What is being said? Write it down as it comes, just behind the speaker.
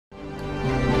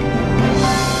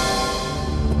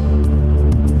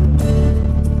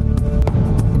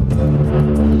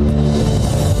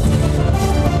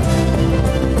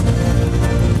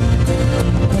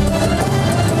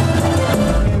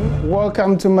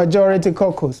welcome to Majority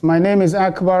Caucus. My name is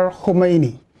Akbar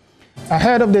Khomeini.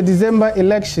 Ahead of the December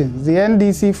elections, the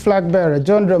NDC flag bearer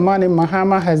John Dramani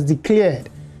Mahama has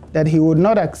declared that he would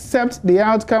not accept the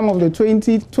outcome of the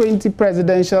 2020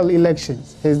 presidential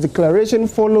elections. His declaration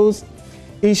follows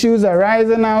issues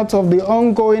arising out of the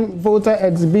ongoing voter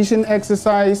exhibition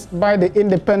exercise by the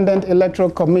Independent Electoral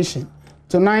Commission.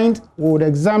 Tonight, we would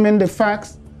examine the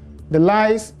facts, the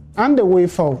lies, and the way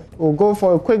forward. We'll go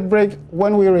for a quick break.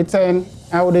 When we return,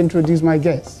 I would introduce my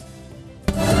guests.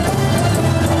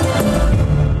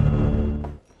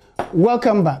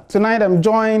 Welcome back. Tonight, I'm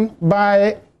joined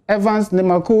by Evans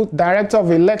Nimaku, Director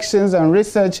of Elections and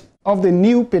Research of the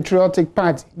New Patriotic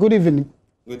Party. Good evening.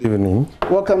 Good evening.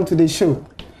 Welcome to the show.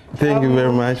 Thank you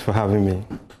very much for having me.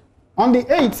 On the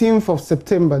 18th of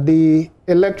September, the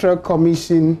Electoral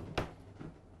Commission,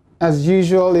 as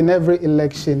usual in every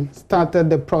election, started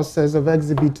the process of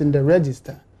exhibiting the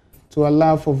register to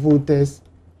allow for voters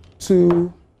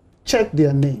to check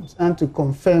their names and to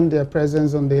confirm their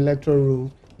presence on the electoral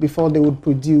roll before they would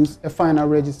produce a final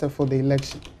register for the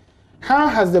election. How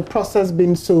has the process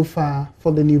been so far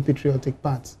for the New Patriotic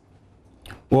Party?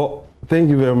 Well, thank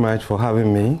you very much for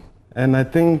having me. And I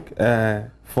think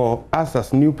for us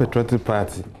as New Patriotic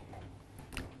Party,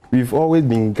 we've always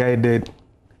been guided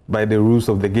by the rules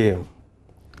of the game.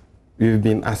 We've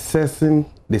been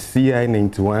assessing the CI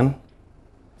 91,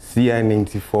 CI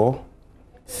 94,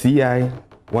 CI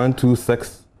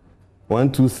 126,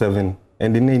 127,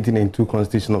 and the 1992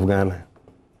 Constitution of Ghana.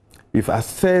 We've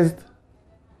assessed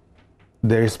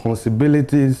the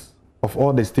responsibilities of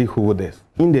all the stakeholders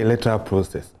in the electoral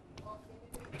process.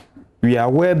 We are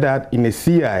aware that in a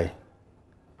CI,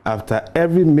 after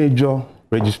every major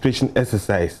registration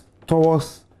exercise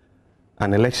towards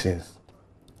an elections,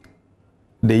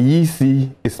 the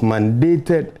EC is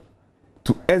mandated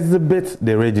to exhibit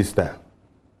the register.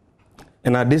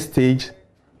 And at this stage,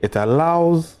 it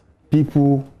allows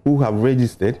people who have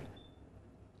registered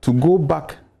to go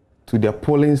back to their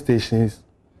polling stations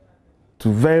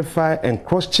to verify and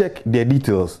cross-check their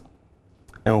details.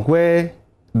 And where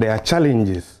there are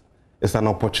challenges, it's an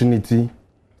opportunity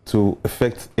to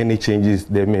effect any changes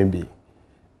there may be.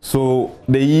 So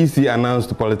the EC announced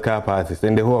to political parties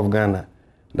in the whole of Ghana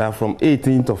that from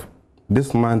 18th of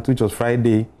this month, which was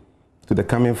Friday, to the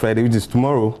coming Friday, which is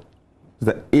tomorrow,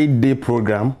 the 8-day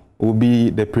program will be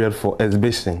the period for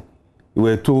exhibition. We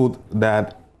were told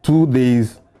that 2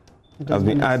 days has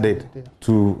been added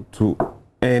to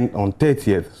end on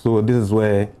 30th. So this is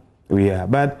where we are.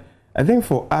 But I think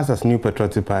for us as New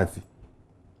Patriotic Party,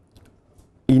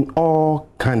 in all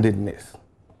candidness,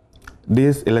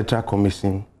 this Electoral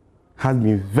Commission has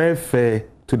been very fair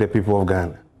to the people of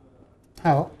Ghana.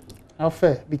 How? How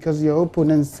fair? Because your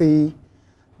opponents say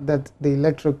that the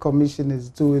Electoral Commission is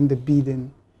doing the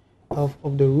bidding of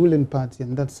the ruling party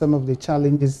and that some of the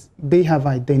challenges they have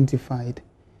identified,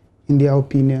 in their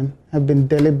opinion, have been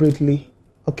deliberately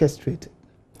orchestrated.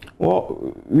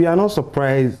 Well, we are not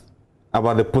surprised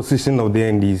about the position of the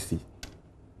NDC.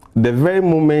 The very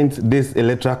moment this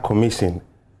Electoral Commission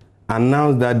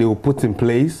announced that they will put in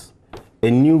place a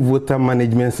new voter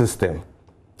management system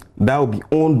that will be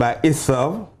owned by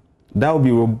itself, that will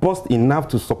be robust enough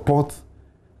to support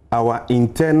our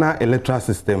internal electoral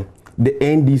system, the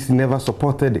NDC never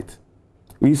supported it.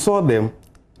 We saw them,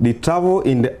 they travel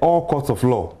in the all courts of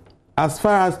law, as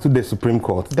far as to the Supreme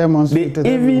Court. They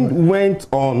even went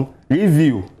on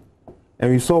review.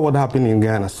 And we saw what happened in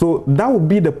Ghana. So that would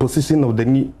be the position of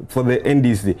for the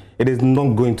NDC. It is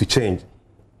not going to change.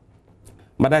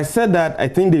 But I said that I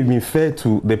think they've been fair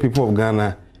to the people of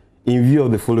Ghana in view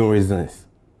of the following reasons.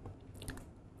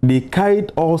 They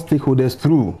carried all stakeholders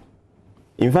through.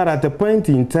 In fact, at a point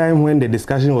in time when the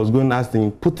discussion was going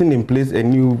on putting in place a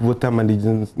new voter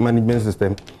management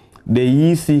system,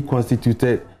 the EC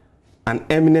constituted an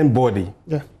eminent body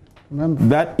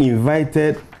that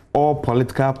invited all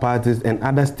political parties and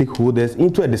other stakeholders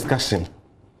into a discussion.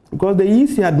 Because the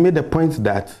EC had made the point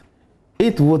that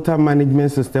its voter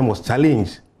management system was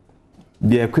challenged.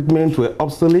 The equipment were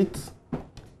obsolete,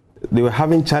 they were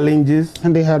having challenges.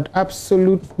 And they had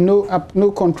absolute no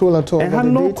control at all. They had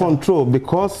no control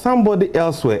because somebody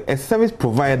elsewhere, a service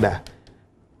provider,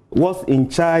 was in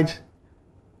charge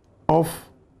of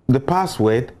the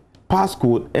passcode,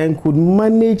 and could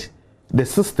manage the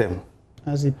system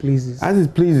as it pleases. As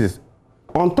it pleases.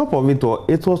 On top of it all,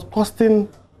 it was costing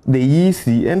the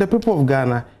EC and the people of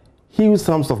Ghana huge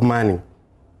sums of money.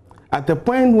 At the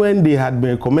point when they had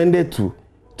been recommended to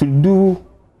do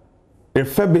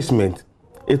refurbishment,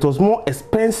 it was more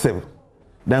expensive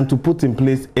than to put in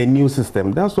place a new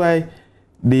system. That's why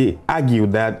they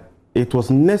argued that it was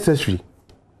necessary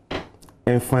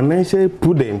and financially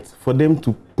prudent for them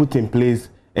to put in place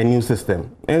a new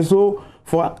system. And so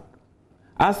for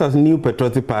us as New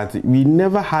Patriotic Party, we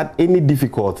never had any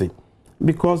difficulty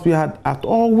because we had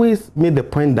always made the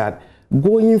point that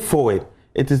going forward,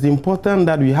 it is important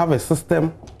that we have a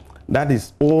system that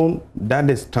is owned, that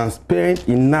is transparent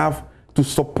enough to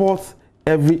support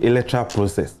every electoral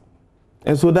process.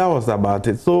 And so that was about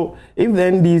it. So if the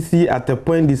NDC at a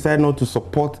point decide not to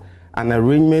support an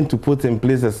arrangement to put in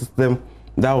place a system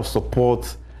that will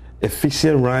support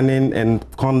efficient running and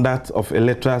conduct of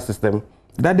electoral system,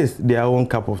 that is their own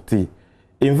cup of tea.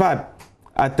 In fact,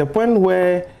 at the point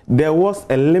where there was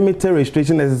a limited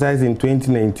registration exercise in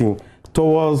 2019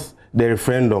 towards the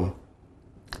referendum,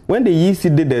 when the EC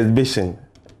did the exhibition,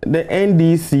 the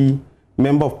NDC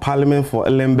member of parliament for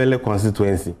Elembele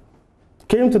constituency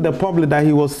came to the public that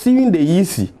he was suing the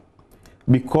EC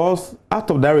because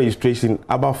out of that registration,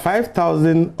 about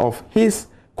 5,000 of his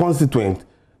constituents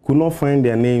could not find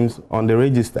their names on the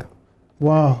register.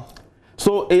 Wow.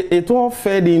 So it all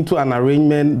fed into an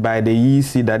arrangement by the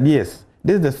EC that yes,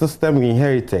 this is the system we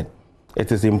inherited.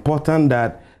 It is important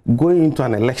that going into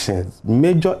an elections,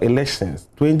 major elections,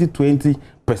 2020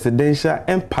 presidential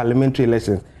and parliamentary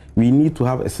elections, we need to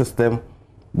have a system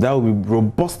that will be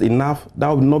robust enough, that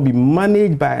will not be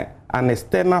managed by an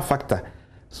external factor,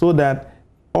 so that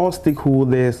all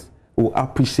stakeholders will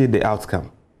appreciate the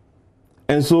outcome.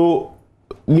 And so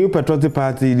New Patriotic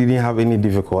Party didn't have any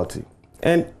difficulty.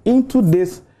 And into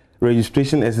this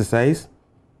registration exercise,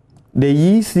 the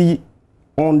EC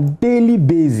on daily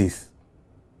basis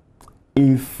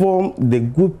inform the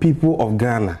good people of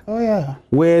Ghana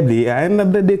where they are, and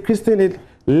that the Christian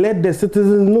let the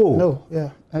citizens know. No, yeah.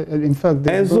 In fact,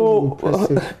 and so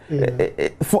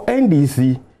for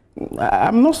NDC,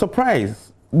 I'm not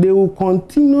surprised. They will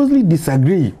continuously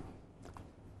disagree.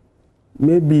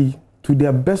 Maybe to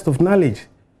their best of knowledge,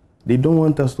 they don't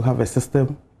want us to have a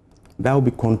system that will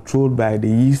be controlled by the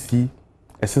EC,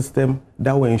 a system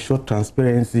that will ensure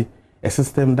transparency, a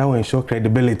system that will ensure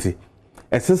credibility,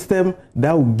 a system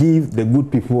that will give the good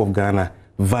people of Ghana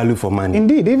value for money.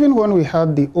 Indeed, even when we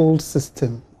had the old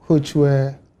system, which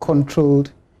were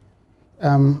controlled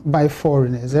by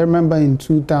foreigners. I remember in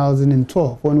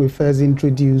 2012, when we first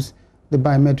introduced the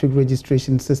biometric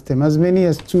registration system, as many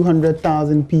as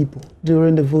 200,000 people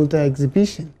during the voter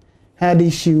exhibition had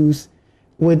issues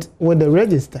with the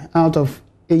register out of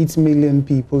 8 million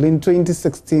people. In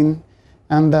 2016,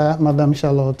 under Madame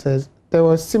Charlotte, there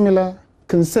were similar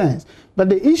concerns. But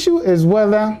the issue is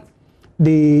whether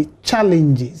the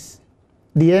challenges,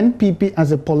 the NPP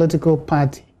as a political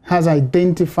party has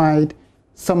identified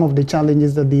some of the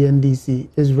challenges that the NDC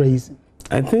is raising.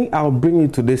 I think I'll bring you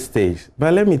to this stage,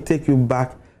 but let me take you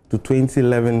back to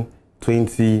 2011,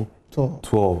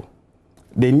 2012.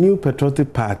 The New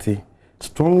Patriotic Party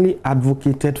strongly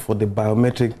advocated for the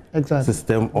biometric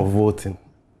system of voting.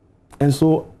 And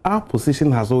so our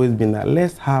position has always been that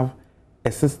let's have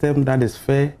a system that is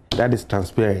fair, that is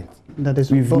transparent. That is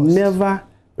We've never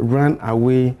run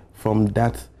away from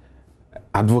that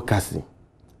advocacy.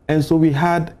 And so we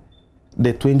had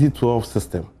the 2012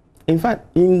 system. In fact,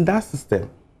 in that system,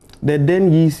 the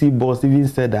then EC boss even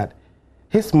said that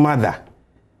his mother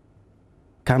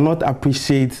cannot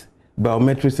appreciate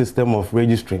biometric system of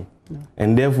registering,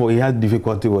 and therefore he has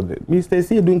difficulty with it. Mr.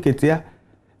 C. Dunketia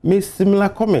made similar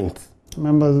comments.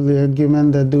 Remember the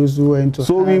argument that those who were into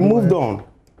So we moved on.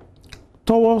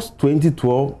 Towards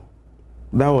 2012,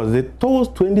 that was it. Towards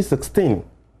 2016,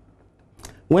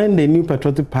 when the New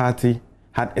Patriotic Party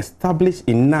had established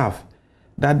enough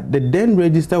that the then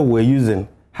register we were using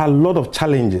had a lot of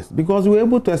challenges, because we were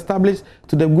able to establish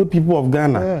to the good people of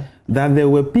Ghana that there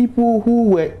were people who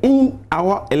were in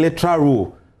our electoral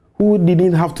roll who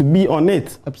didn't have to be on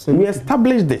it. Absolutely. We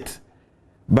established it.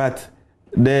 But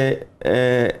the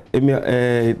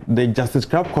Justice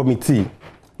Crab Committee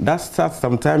that started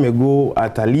some time ago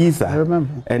at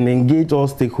Alisa and engaged all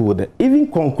stakeholders,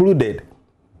 even concluded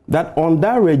that on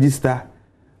that register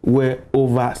were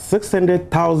over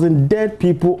 600,000 dead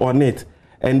people on it,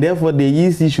 and therefore the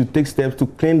EC should take steps to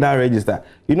clean that register.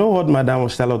 You know what Madame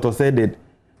Charlotte said?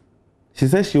 She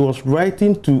said she was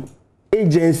writing to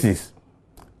agencies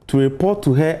to report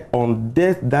to her on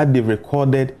death that they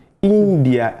recorded in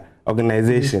their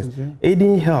organizations. It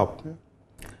didn't help.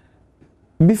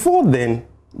 Before then,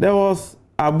 there was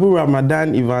Abu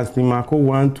Ramadan Evans Nimako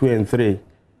 1, 2, and 3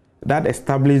 that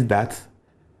established that,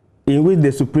 in which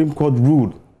the Supreme Court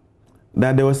ruled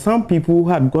that there were some people who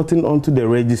had gotten onto the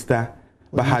register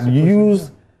but had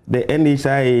used the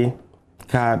NHIA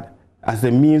card as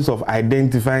a means of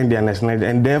identifying their nationality,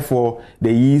 and therefore the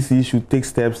EC should take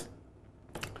steps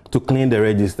to clean the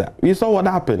register. We saw what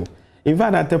happened. In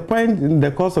fact, at a point in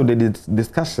the course of the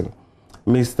discussion,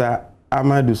 Mr.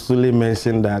 Amadou Sule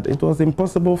mentioned that it was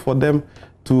impossible for them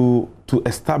to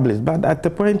establish. But at the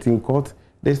point in court,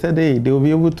 they said, hey, they will be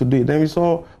able to do it. Then we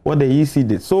saw what the EC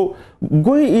did. So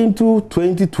going into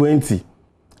 2020,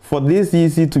 for this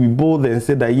EC to be bold and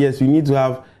say that, yes, we need to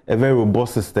have a very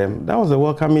robust system, that was a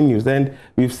welcoming news. And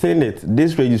we've seen it.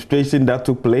 This registration that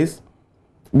took place,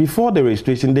 before the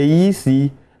registration, the EC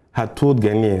had told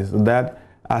Ghanaians that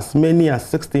as many as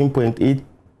 16.8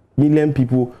 million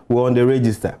people were on the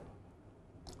register.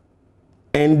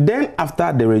 And then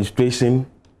after the registration,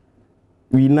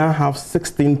 we now have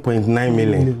 16.9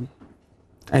 million.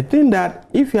 I think that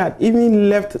if you had even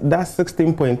left that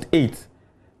 16.8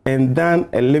 and done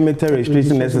a limited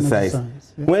registration exercise,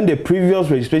 when the previous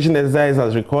registration exercise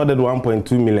has recorded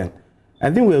 1.2 million,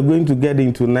 I think we're going to get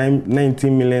into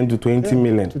 19 million to 20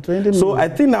 million. To 20 million. So I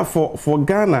think that for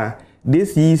Ghana,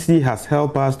 this EC has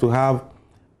helped us to have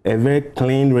a very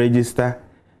clean register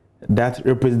that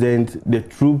represents the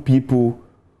true people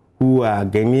who are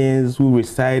Ghanaians, who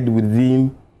reside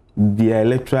within the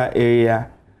electoral area,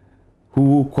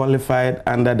 who qualified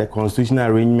under the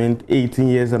constitutional arrangement, 18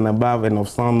 years and above and of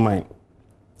sound mind.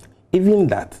 Even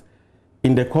that,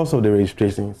 in the course of the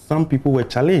registration, some people were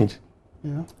challenged.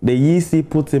 Yeah. The EC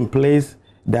put in place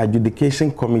the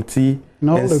adjudication committee,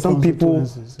 and some people,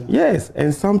 yes,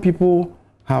 and some people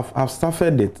have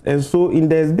suffered it. And so in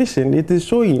the exhibition, it is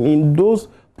showing in those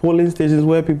polling stations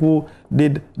where people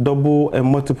did double and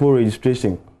multiple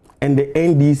registration, and the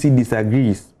NDC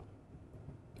disagrees.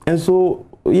 And so,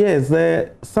 yes,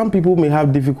 some people may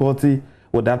have difficulty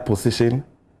with that position.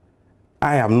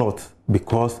 I am not,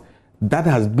 because that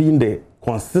has been the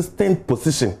consistent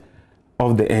position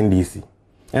of the NDC.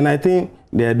 And I think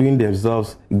they are doing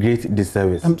themselves great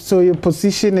disservice. So your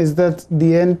position is that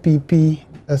the NPP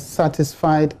is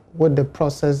satisfied with the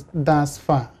process thus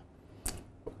far?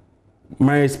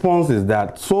 My response is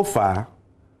that so far,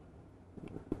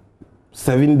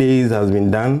 7 days has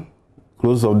been done,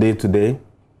 close of day today.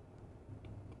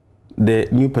 The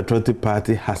New Patriotic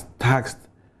Party has tasked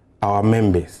our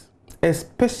members,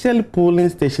 especially polling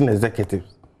station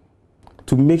executives,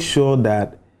 to make sure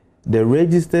that the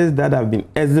registers that have been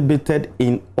exhibited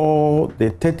in all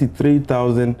the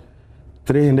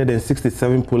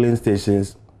 33,367 polling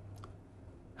stations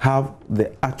have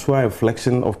the actual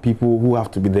reflection of people who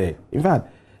have to be there. In fact,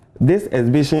 this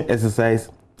exhibition exercise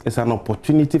is an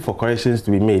opportunity for corrections to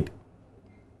be made.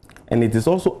 And it is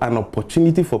also an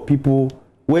opportunity for people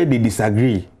where they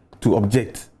disagree to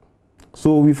object.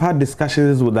 So we've had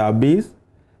discussions with our base.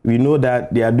 We know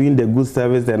that they are doing the good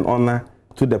service and honor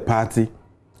to the party.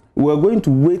 We're going to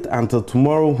wait until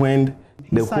tomorrow when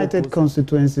the cited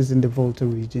constituencies in the Volta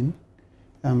region,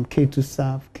 K2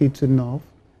 South, K2 North.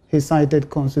 He cited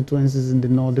constituencies in the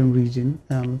northern region,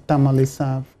 Tamale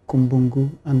South, Kumbungu,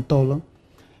 and Tola.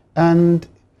 And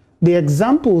the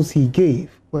examples he gave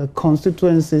were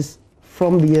constituencies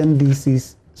from the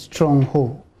NDC's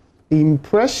stronghold. The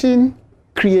impression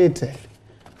created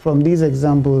from these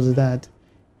examples that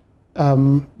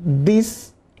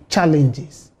these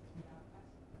challenges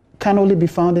can only be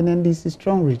found in NDC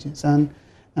strong regions. And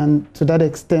to that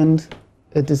extent,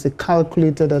 it is a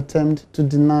calculated attempt to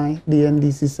deny the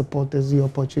NDC supporters the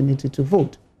opportunity to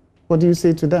vote. What do you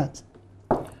say to that?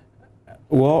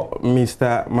 Well,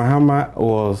 Mr. Mahama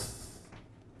was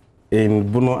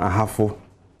in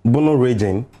Bono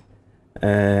region,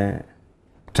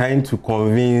 trying to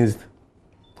convince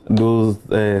those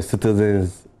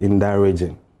citizens in that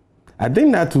region. I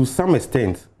think that to some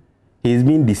extent, he's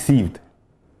been deceived.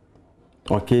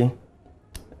 Okay?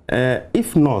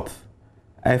 If not,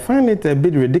 I find it a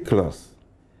bit ridiculous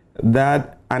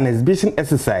that an exhibition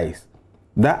exercise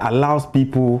that allows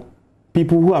people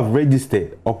who have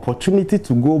registered opportunity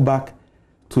to go back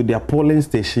to their polling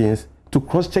stations to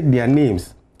cross-check their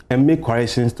names and make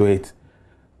corrections to it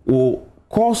will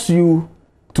cause you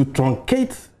to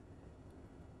truncate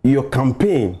your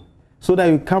campaign so that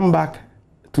you come back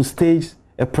to stage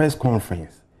a press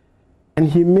conference. And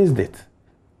he missed it.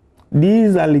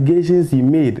 These allegations he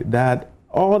made, that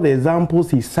all the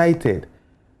examples he cited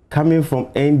coming from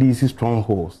NDC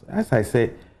strongholds, as I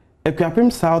said,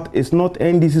 Equiapim South is not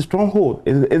NDC stronghold,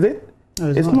 is it?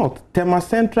 No, it's not. Tema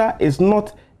Central is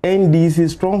not NDC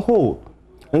stronghold.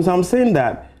 And so I'm saying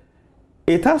that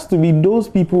it has to be those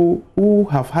people who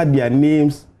have had their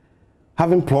names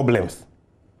having problems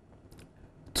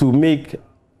to make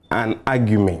an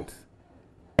argument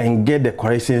and get the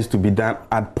corrections to be done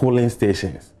at polling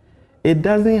stations. It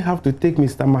doesn't have to take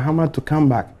Mr. Mahama to come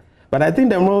back. But I think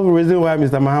the real reason why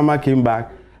Mr. Mahama came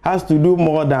back has to do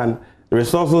more than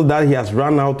resources that he has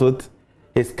run out with,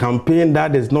 his campaign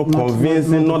that is not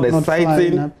convincing, not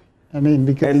exciting, I mean,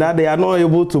 because and that they are not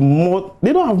able to,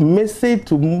 they don't have message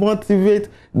to motivate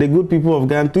the good people of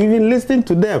Ghana to even listen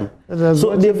to them.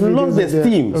 So they've lost their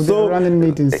steam. So running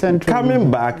mate in Central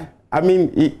coming back, I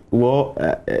mean,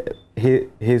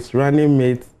 his running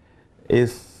mate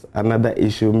is another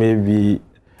issue. Maybe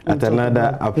at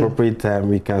another appropriate time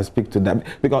we can speak to that,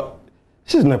 because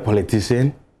she's not a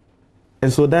politician,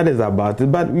 and so that is about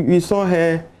it. But we saw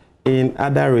her in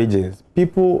other regions.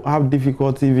 People have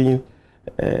difficulty even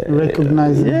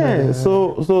recognizing her.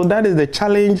 So that is the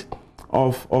challenge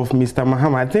of Mr.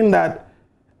 Mahama. I think that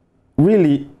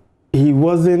really he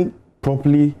wasn't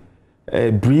properly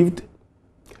briefed,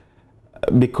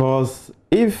 because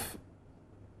if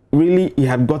really he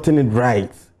had gotten it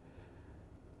right,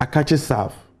 Akachi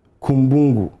South,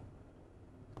 Kumbungu,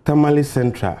 Tamale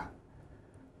Central,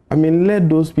 I mean, let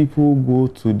those people go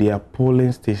to their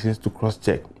polling stations to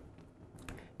cross-check.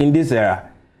 In this era,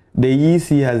 the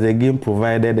EC has again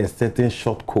provided a certain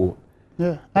short code.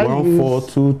 Yeah,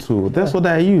 1422. That's what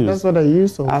I use. That's what I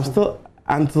use. Until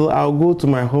I'll go to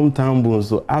my hometown boom.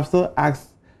 So I've still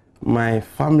asked my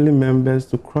family members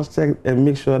to cross-check and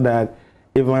make sure that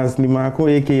Evans Nimako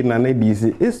aka Nane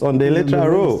DC is on the electoral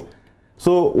roll.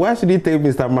 So why should it take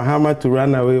Mr. Mahama to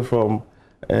run away from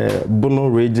Bono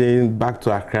region back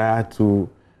to Accra to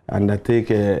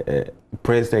undertake a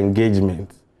press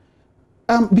engagement?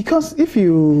 Because if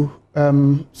you,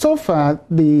 so far,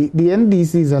 the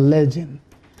NDC is alleging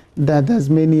that as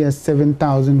many as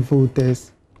 7,000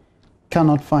 voters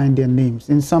cannot find their names.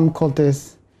 In some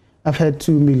quarters, I've heard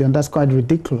 2 million. That's quite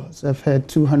ridiculous. I've heard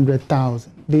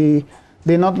 200,000.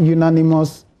 They're not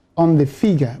unanimous on the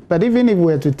figure. But even if we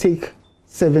were to take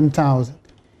 7,000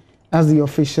 as the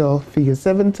official figure,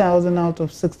 7,000 out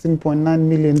of 16.9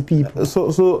 million people.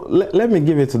 So let me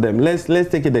give it to them. Let's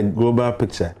take it a global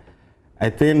picture. I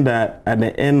think that at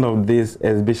the end of this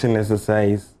exhibition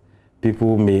exercise,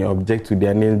 people may object to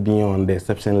their names being on the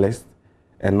exception list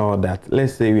and all that.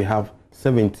 Let's say we have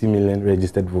 70 million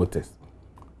registered voters,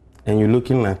 and you're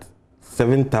looking at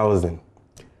 7,000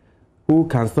 who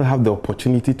can still have the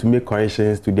opportunity to make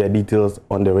corrections to their details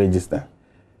on the register.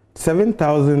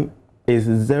 7,000 is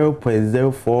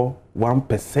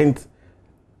 0.041%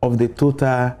 of the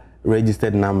total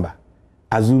registered number,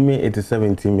 assuming it is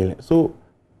 70 million. So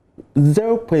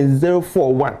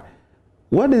 0.041.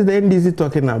 What is the NDC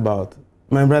talking about?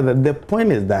 My brother, the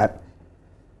point is that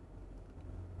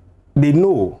they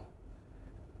know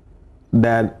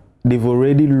that they've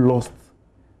already lost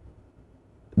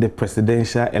the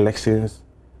presidential elections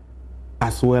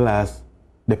as well as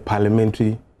the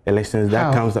parliamentary elections.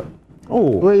 That comes up.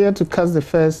 Oh, we're here to cast the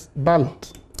first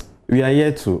ballot. We are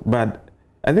here to, but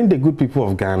I think the good people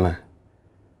of Ghana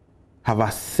have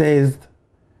assessed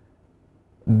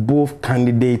both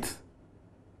candidates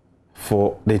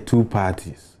for the two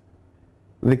parties.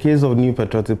 The case of New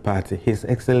Patriotic Party, His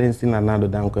Excellency Nana Addo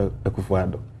Dankwa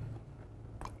Akufo-Addo,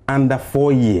 under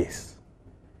 4 years,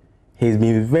 he's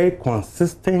been very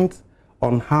consistent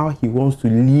on how he wants to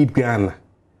lead Ghana.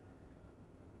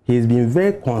 He's been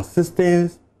very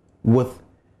consistent with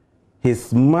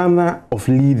his manner of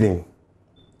leading.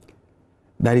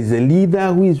 That is a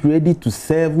leader who is ready to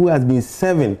serve, who has been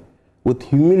serving with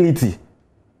humility.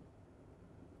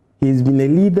 He's been a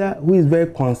leader who is very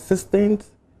consistent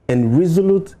and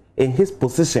resolute in his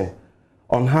position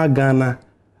on how Ghana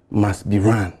must be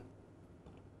run.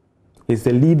 He's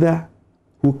a leader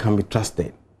who can be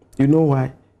trusted. You know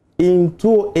why? In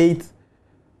 2008,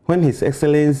 when His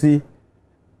Excellency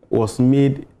was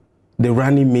made the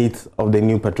running mate of the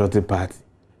New Patriotic Party,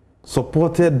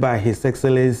 supported by His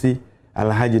Excellency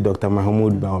Alhaji Dr.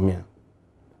 Mahamudu Bawumia,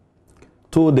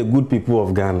 told the good people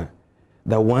of Ghana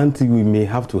that one thing we may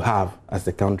have to have as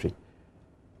a country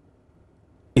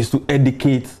is to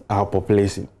educate our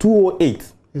population.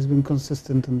 2008. He's been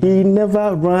consistent in that. He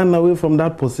never ran away from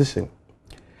that position.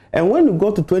 And when we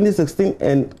got to 2016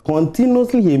 and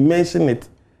continuously he mentioned it,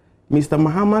 Mr.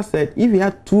 Mahama said if he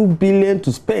had 2 billion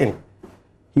to spend,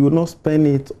 he would not spend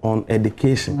it on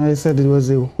education. I said it was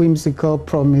a whimsical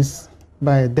promise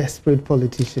by a desperate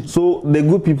politician. So the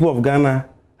good people of Ghana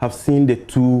have seen the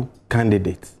two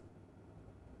candidates.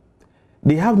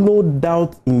 They have no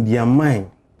doubt in their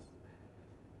mind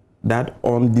that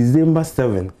on December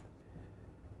 7th,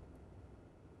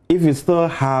 if we still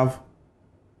have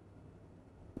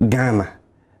Ghana,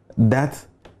 that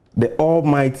the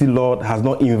Almighty Lord has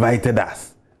not invited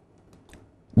us,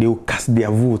 they will cast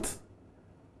their vote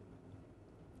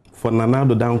for Nana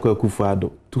Addo Dankwa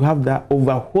Akufo-Addo to have that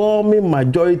overwhelming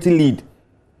majority lead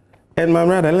And my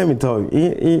brother, let me tell you,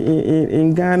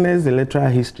 in Ghana's electoral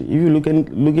history, if you're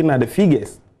looking at the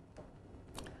figures,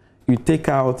 you take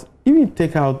out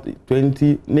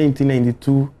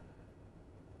 1992,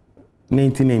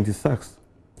 1996,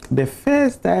 the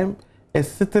first time a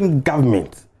certain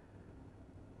government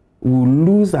will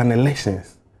lose an election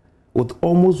with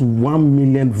almost 1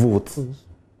 million votes,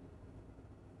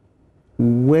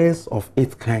 worst of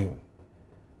its kind,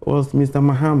 was Mr.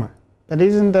 Mahama. But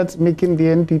isn't that making the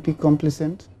NPP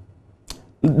complicit?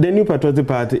 The New Patriotic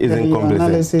Party isn't complicit. In your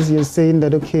analysis, you're saying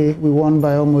that, okay, we won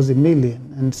by almost 1 million.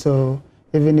 And so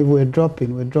even if we're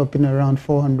dropping around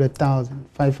 400,000,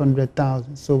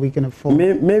 500,000, so we can afford.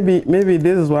 Maybe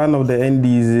this is one of the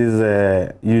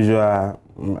NDC's usual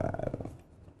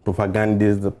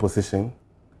propagandist position.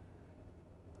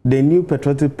 The New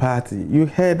Patriotic Party, you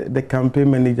heard the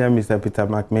campaign manager, Mr. Peter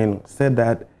McMahon, said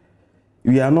that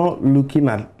we are not looking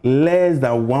at less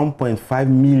than 1.5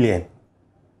 million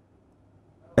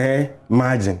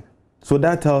margin. So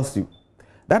that tells you.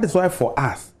 That is why for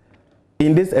us,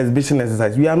 in this exhibition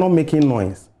exercise, we are not making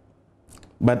noise.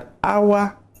 But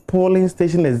our polling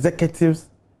station executives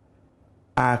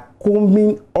are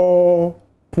combing all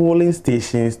polling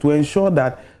stations to ensure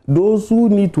that those who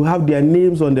need to have their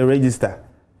names on the register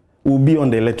will be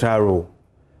on the electoral roll.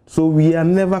 So we are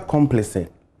never complicit.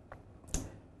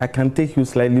 I can take you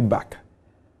slightly back.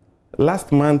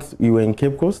 Last month, we were in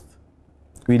Cape Coast.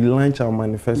 We launched our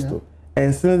manifesto. Yeah.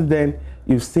 And since then,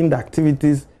 you've seen the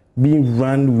activities being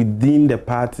run within the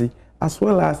party as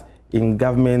well as in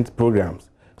government programs.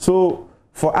 So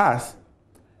for us,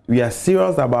 we are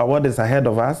serious about what is ahead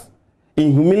of us.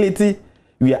 In humility,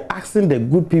 we are asking the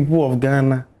good people of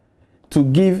Ghana to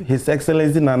give His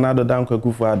Excellency Nana Addo Dankwa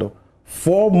Akufo-Addo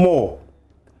 4 more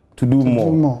to do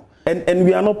more. And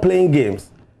we are not playing games.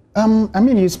 I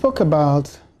mean, you spoke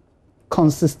about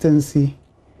consistency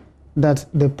that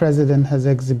the president has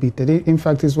exhibited. In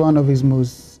fact, it's one of his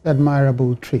most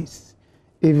admirable traits.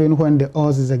 Even when the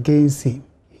odds is against him,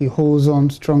 he holds on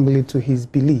strongly to his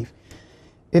belief.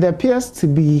 It appears to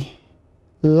be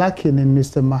lacking in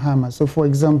Mr. Mahama. So, for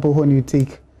example, when you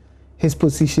take his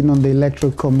position on the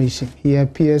Electoral Commission, he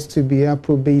appears to be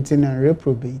approbating and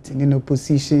reprobating. In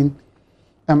opposition,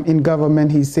 in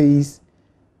government, he says,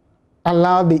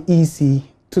 allow the EC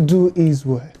to do its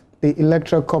work. The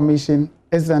Electoral Commission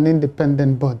is an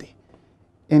independent body.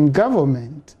 In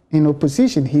government, in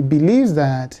opposition, he believes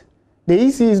that the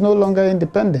EC is no longer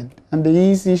independent and the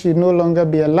EC should no longer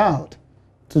be allowed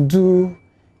to do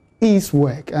its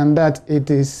work, and that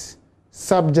it is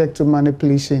subject to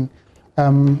manipulation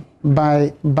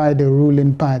by the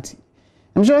ruling party.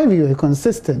 I'm sure if you were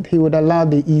consistent, he would allow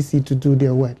the EC to do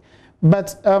their work.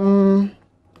 But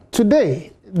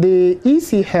today, the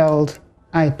EC held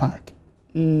IPAC.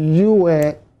 You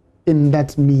were in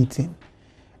that meeting.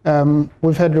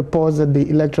 We've had reports that the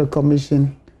Electoral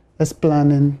Commission is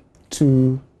planning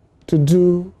to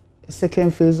do a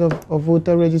second phase of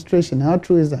voter registration. How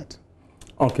true is that?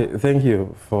 Okay, thank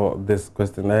you for this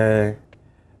question.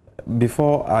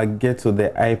 Before I get to the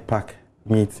IPAC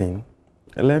meeting,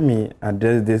 let me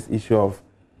address this issue of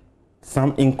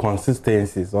some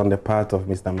inconsistencies on the part of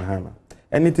Mr. Mahama.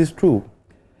 And it is true.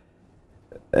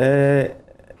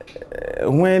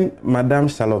 When Madame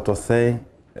Charlotte Osei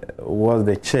was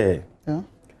the chair, yeah,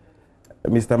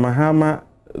 Mr. Mahama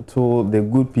told the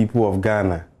good people of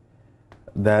Ghana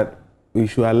that we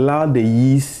should allow the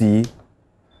EC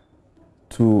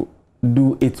to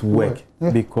do its work, yeah,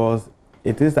 because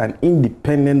it is an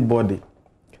independent body.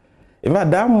 In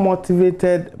fact, that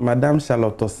motivated Madame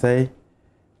Charlotte Osei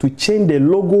to change the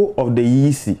logo of the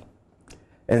EC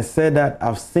and said that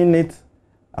I've seen it,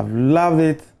 I've loved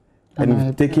it, and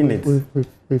we've taken it.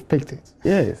 We've picked it.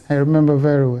 Yes. I remember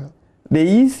very well. The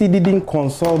EC didn't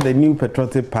consult the New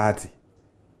Patriotic Party.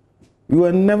 We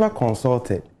were never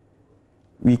consulted.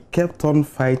 We kept on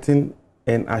fighting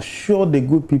and assured the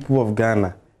good people of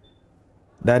Ghana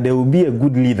that there will be a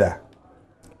good leader,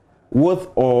 with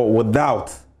or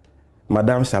without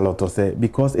Madame Charlotte Osei,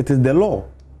 because it is the law.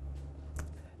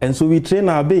 And so we train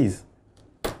our base.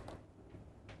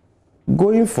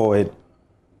 Going forward,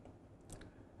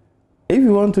 if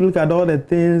you want to look at all the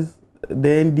things the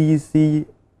NDC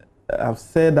have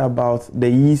said about the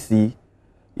EC,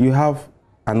 you have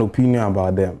an opinion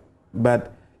about them.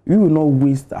 But we will not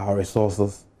waste our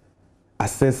resources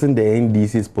assessing the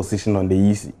NDC's position on the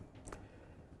EC.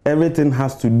 Everything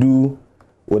has to do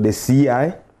with the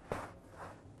CI,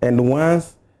 and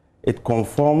once it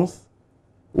conforms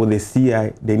with the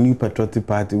CI, the New Patriotic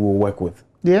Party will work with.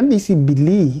 The NDC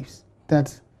believes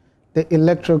that the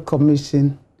Electoral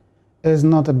Commission is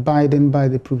not abiding by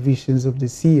the provisions of the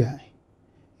CI.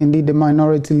 Indeed, the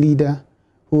minority leader,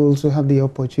 who also had the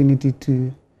opportunity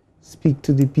to speak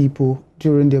to the people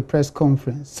during their press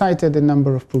conference, cited a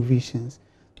number of provisions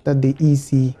that the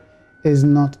EC is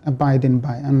not abiding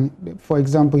by. And for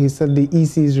example, he said the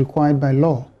EC is required by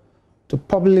law to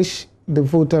publish the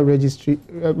voter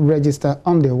register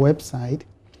on their website,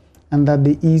 and that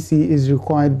the EC is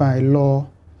required by law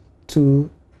to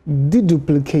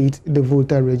deduplicate the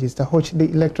voter register, which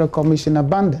the Electoral Commission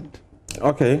abandoned.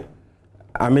 Okay.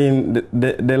 I mean,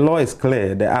 the law is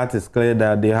clear, the act is clear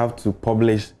that they have to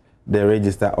publish the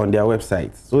register on their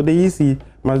website. So the EC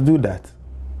must do that.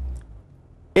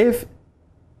 If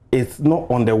it's not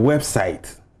on the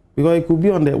website, because it could be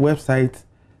on the website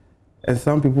and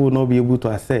some people will not be able to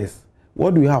access.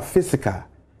 What we have physical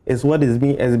is what is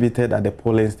being exhibited at the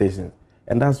polling stations.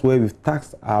 And that's where we've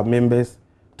tasked our members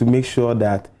to make sure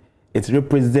that it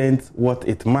represents what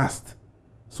it must,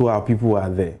 so our people are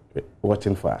there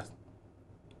watching for us.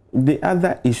 The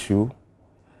other issue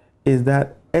is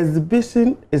that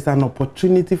exhibition is an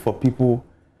opportunity for people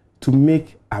to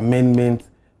make amendments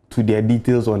to their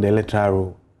details on the electoral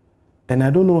roll. And I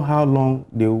don't know how long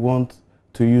they want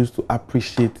to use to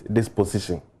appreciate this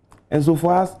position. And so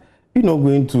for us, we're not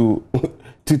going to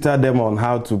tutor them on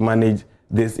how to manage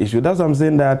this issue. That's why I'm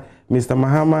saying that Mr.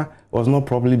 Mahama was not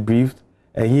properly briefed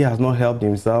and he has not helped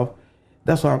himself.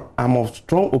 That's why I'm of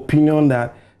strong opinion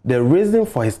that the reason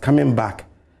for his coming back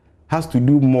has to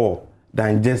do more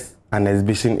than just an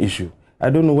exhibition issue. I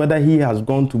don't know whether he has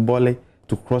gone to Bole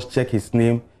to cross-check his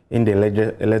name in the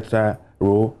electoral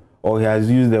roll, or he has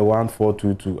used the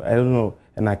 1422. I don't know,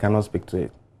 and I cannot speak to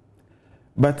it.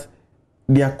 But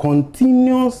their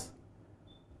continuous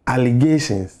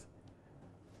allegations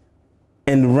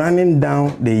and running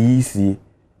down the EC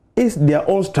is their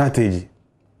own strategy.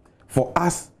 For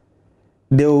us,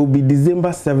 there will be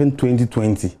December 7,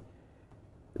 2020.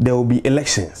 There will be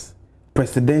elections,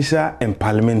 presidential and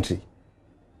parliamentary.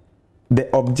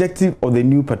 The objective of the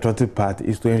New Patriotic Party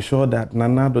is to ensure that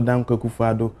Nana Addo Dankwa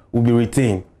Akufo-Addo will be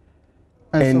retained.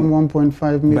 By some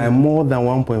 1.5 million. By more than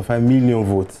 1.5 million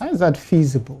votes. How is that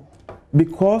feasible?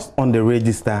 Because on the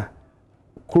register,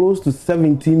 close to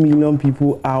 70 million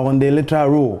people are on the electoral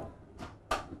roll.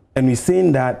 And we're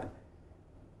saying that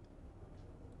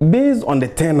based on the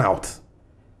turnout,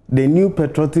 the New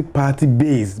Patriotic Party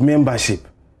base membership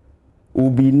will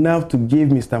be enough to give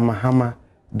Mr. Mahama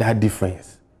that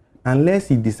difference, unless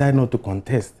he decides not to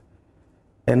contest.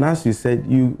 And as you said,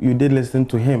 you did listen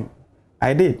to him.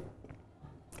 I did.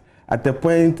 At the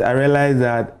point, I realized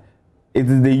that it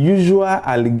is the usual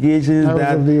allegations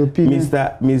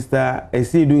that Mr.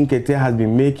 Esidu Nketiah has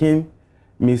been making,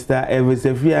 Mr.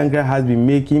 Evesefi Ankara has been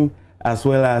making, as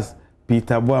well as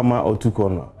Peter Boama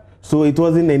Otukono. So it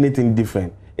wasn't anything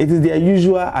different. It is their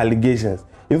usual allegations.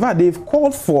 In fact, they've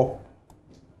called for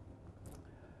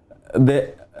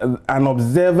an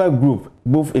observer group,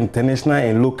 both international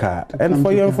and local. And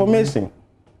for your information,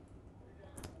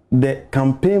 the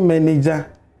campaign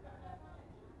manager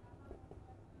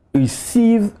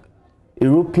received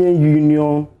European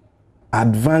Union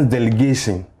advanced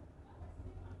delegation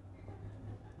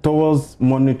towards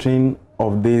monitoring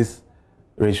of these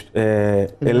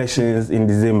elections in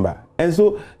December. And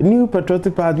so, New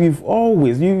Patriotic Party, we've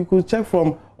always, you could check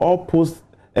from all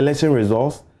post-election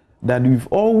results, that we've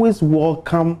always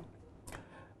welcomed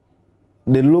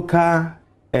the local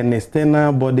and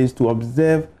external bodies to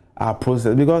observe our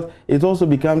process, because it also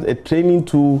becomes a training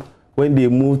tool when they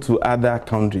move to other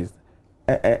countries.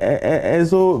 And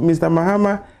so Mr.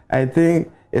 Mahama, I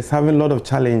think, is having a lot of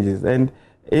challenges. And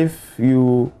if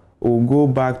you will go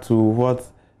back to what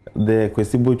the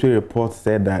Kwesi report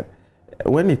said, that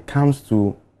when it comes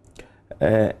to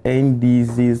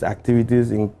NDC's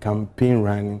activities in campaign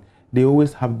running, they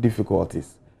always have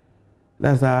difficulties.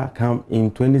 That's how come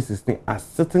in 2016, a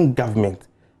certain government,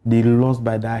 they lost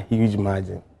by that huge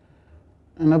margin.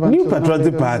 New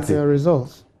Patriotic Party,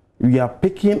 results. We are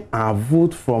picking our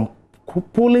vote from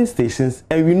polling stations,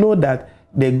 and we know that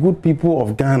the good people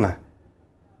of Ghana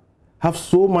have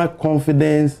so much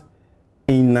confidence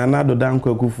in Nana Addo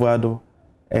Dankwa Akufo-Addo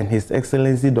and His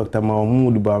Excellency Dr.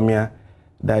 Mahmoud Bawumia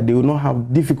that they will not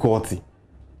have difficulty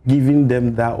giving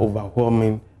them that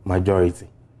overwhelming majority.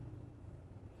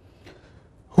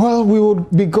 Well, we would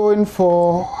be going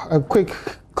for a quick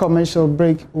commercial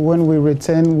break. When we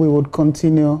return, we would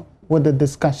continue with the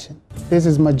discussion. This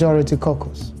is Majority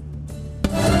Caucus.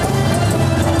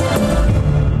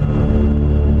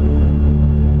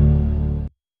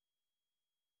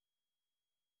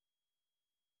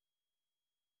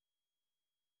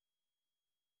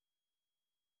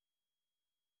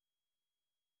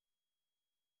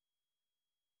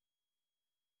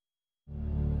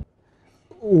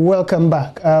 Welcome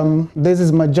back. This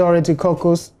is Majority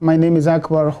Caucus. My name is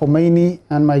Akbar Khomeini,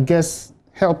 and my guest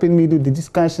helping me do the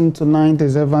discussion tonight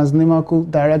is Evans Nimaku,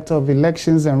 Director of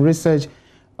Elections and Research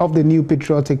of the New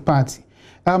Patriotic Party.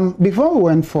 Before we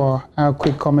went for our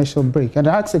quick commercial break, I'd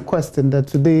asked a question that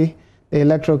today the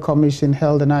Electoral Commission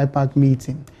held an IPAC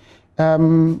meeting.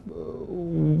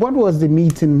 What was the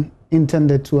meeting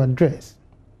intended to address?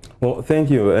 Well,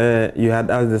 thank you. You had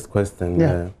asked this question.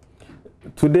 Yeah.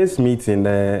 Today's meeting,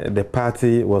 the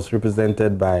party was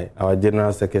represented by our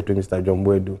General Secretary, Mr. John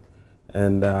Boedu,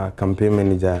 and our campaign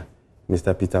manager,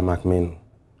 Mr. Peter McMahon.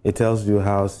 It tells you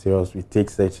how serious we take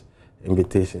such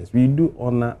invitations. We do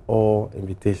honor all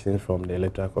invitations from the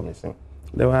Electoral Commission.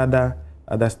 There were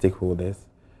other stakeholders.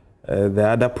 There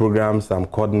are other programs I'm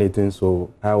coordinating,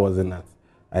 so I wasn't at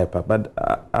IPAC.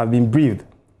 But I've been briefed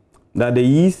that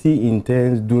the EC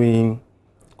intends doing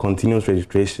continuous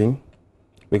registration,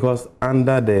 because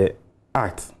under the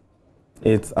Act,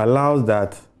 it allows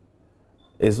that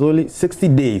it's only 60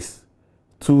 days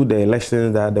to the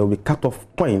elections that there will be cut-off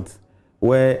points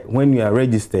where when you are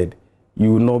registered,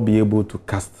 you will not be able to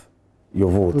cast your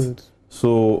vote. Good.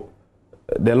 So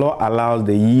the law allows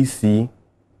the EC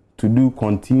to do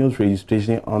continuous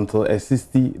registration until a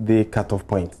 60-day cut-off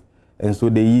point. And so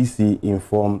the EC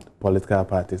informed political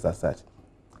parties as such.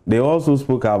 They also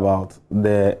spoke about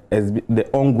the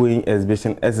ongoing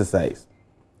exhibition exercise,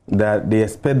 that they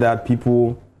expect that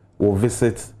people will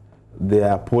visit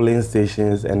their polling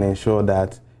stations and ensure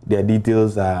that their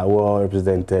details are well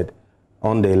represented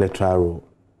on the electoral roll.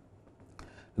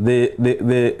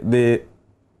 The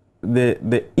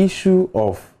issue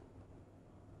of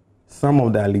some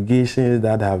of the allegations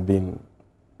that have been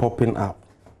popping up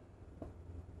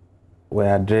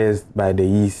were addressed by the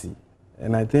EC.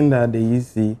 And I think that the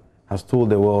EC has told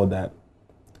the world that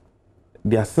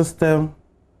their system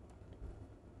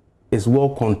is well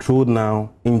controlled now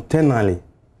internally.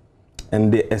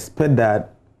 And they expect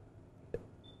that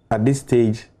at this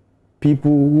stage, people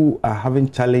who are having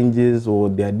challenges or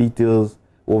their details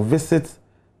will visit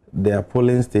their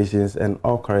polling stations and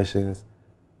all corrections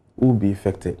will be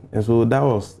affected. And so that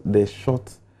was the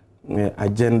short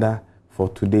agenda for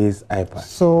today's IPAC.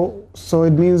 So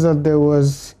it means that there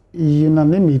was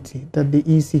unanimity that the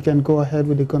EC can go ahead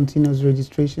with the continuous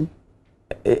registration?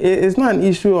 It's not an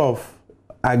issue of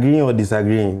agreeing or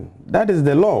disagreeing. That is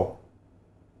the law.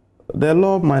 The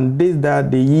law mandates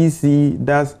that the EC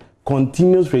does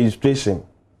continuous registration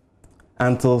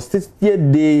until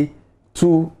 60th day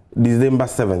to December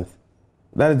 7th.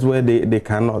 That is where they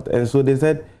cannot. And so they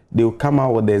said they will come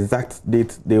out with the exact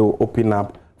date they will open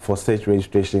up for such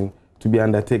registration to be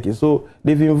undertaken. So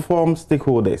they've informed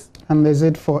stakeholders. And is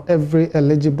it for every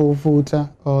eligible voter,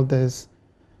 or there's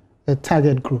a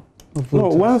target group of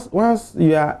voters? No, once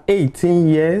you are 18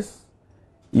 years,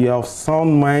 you have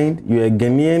sound mind, you are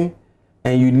Ghanaian,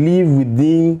 and you live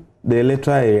within the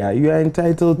electoral area, you are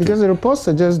entitled to. Because the report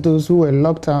suggests those who were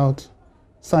locked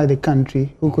outside the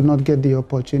country, who could not get the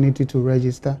opportunity to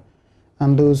register,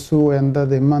 and those who were under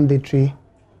the mandatory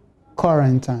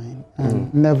quarantine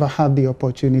and never had the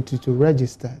opportunity to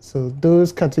register. So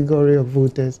those category of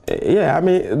voters. Yeah, I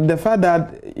mean, the fact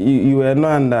that you were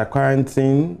not under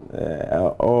quarantine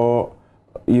or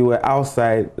you were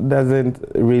outside doesn't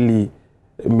really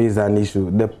mean an issue.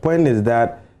 The point is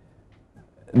that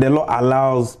the law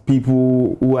allows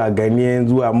people who are Ghanaians,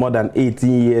 who are more than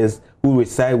 18 years, who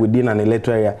reside within an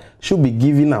electoral area, should be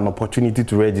given an opportunity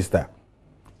to register.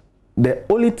 The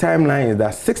only timeline is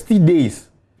that 60 days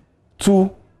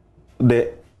to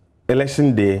the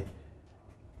election day,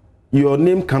 your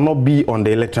name cannot be on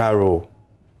the electoral roll.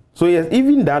 So yes,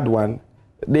 even that one,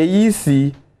 the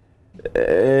EC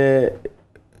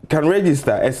can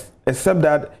register, except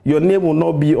that your name will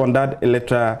not be on that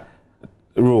electoral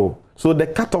roll. So the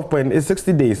cutoff point is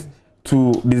 60 days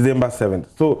to December 7th.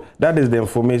 So that is the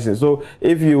information. So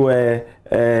if you were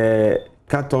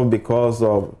cut off because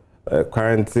of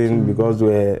quarantine, because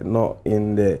we're not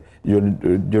in the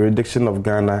jurisdiction of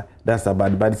Ghana, that's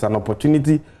bad. But it's an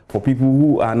opportunity for people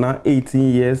who are now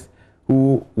 18 years,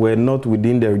 who were not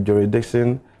within their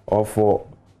jurisdiction, or for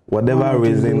whatever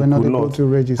reason could not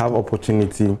have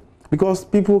opportunity. Because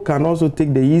people can also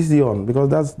take the EC on, because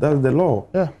that's the law.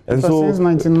 Yeah, and so since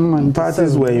 1997,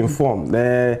 parties were informed.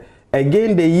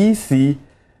 Again, the EC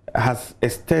has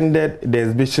extended the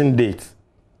exhibition date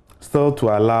still to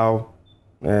allow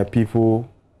people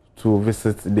to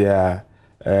visit their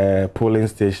polling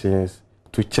stations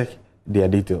to check their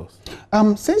details.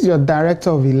 Since you're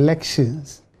Director of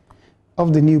Elections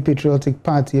of the New Patriotic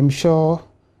Party, I'm sure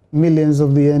millions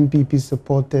of the NPP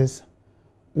supporters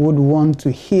would want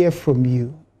to hear from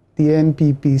you, the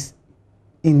NPP's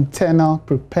internal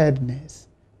preparedness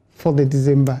for the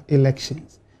December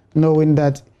elections, knowing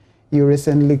that you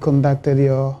recently conducted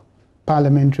your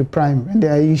parliamentary primary and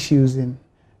there are issues in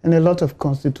a lot of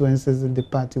constituencies that the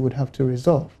party would have to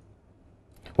resolve?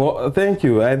 Well, thank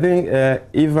you. I think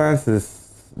Evans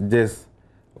is just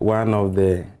one of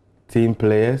the team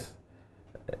players.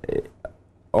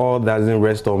 All doesn't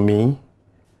rest on me.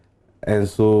 And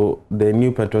so the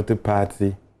New Patriotic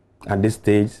Party, at this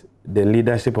stage, the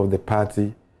leadership of the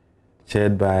party,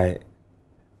 chaired by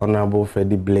Honorable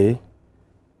Freddie Blay,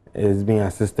 is being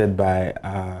assisted by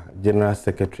our General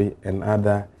Secretary and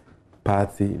other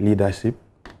party leadership.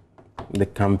 The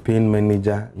campaign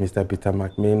manager, Mr. Peter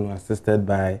McMahon, assisted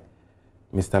by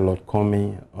Mr. Lord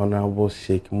Comey, Honorable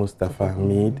Sheikh Mustafa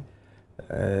Hamid,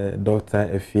 Dr.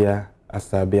 Efia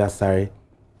Asabi Asari,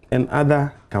 and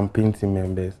other campaign team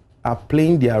members are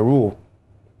playing their role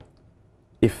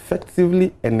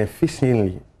effectively and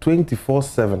efficiently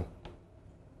 24/7,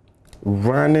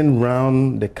 running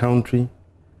around the country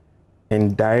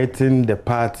and directing the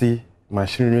party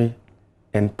machinery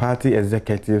and party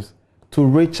executives to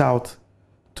reach out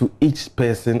to each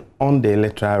person on the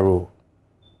electoral roll.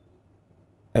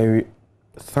 And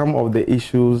some of the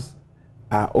issues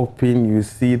are open. You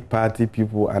see party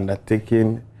people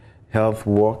undertaking health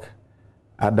work,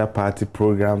 other party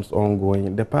programs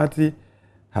ongoing. The party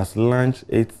has launched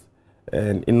its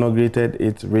and inaugurated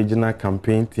its regional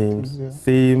campaign teams. Yeah.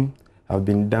 Same have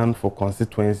been done for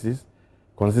constituencies,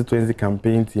 constituency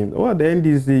campaign teams. Well, the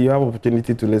NDC, you have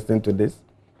opportunity to listen to this.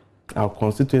 Our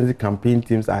constituency campaign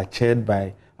teams are chaired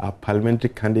by our parliamentary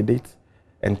candidates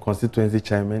and constituency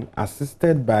chairmen,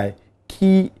 assisted by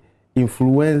key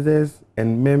influencers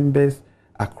and members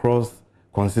across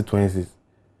constituencies.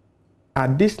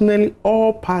 Additionally,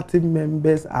 all party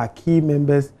members are key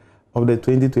members of the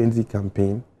 2020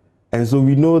 campaign. And so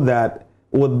we know that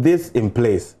with this in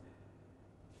place,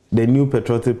 the New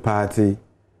Patriotic Party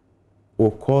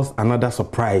will cause another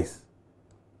surprise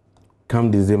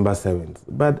come December 7th.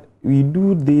 But we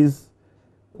do this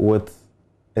with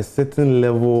a certain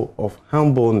level of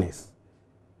humbleness,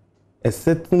 a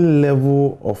certain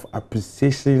level of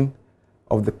appreciation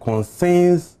of the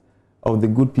concerns of the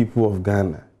good people of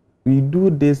Ghana. We do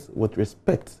this with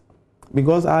respect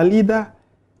because our leader,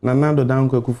 Nana Addo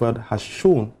Dankwa Akufo-Addo, has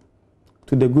shown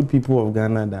to the good people of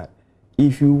Ghana that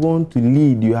if you want to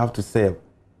lead, you have to serve.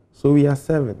 So we are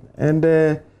serving. And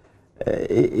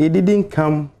it didn't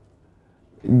come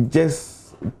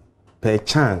just per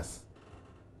chance.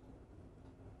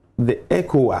 The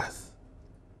ECOWAS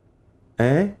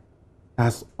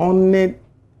has honored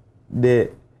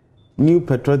the New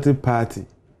Patriotic Party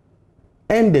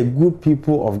and the good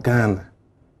people of Ghana,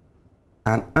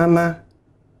 an honor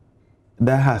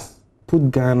that has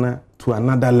put Ghana to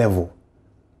another level,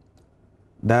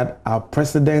 that our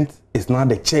president is now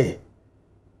the chair.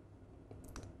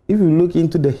 If you look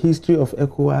into the history of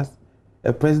ECOWAS,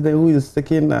 a president who is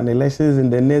seeking an elections in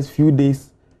the next few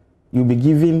days, you'll be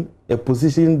given a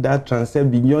position that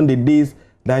transcends beyond the days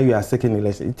that you are seeking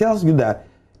election. It tells you that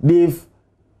they've,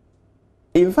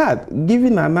 in fact,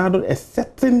 given another a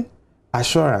certain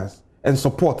assurance and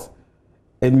support.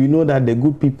 And we know that the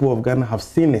good people of Ghana have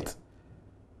seen it,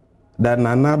 that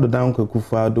Nana Addo Dankwa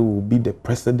Akufo-Addo will be the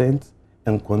president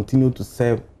and continue to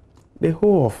serve the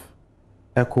whole of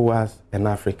ECOWAS and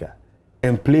Africa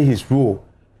and play his role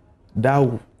that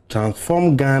will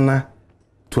transform Ghana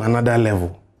to another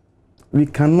level. We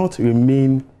cannot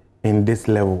remain in this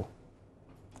level.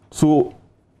 So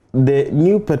the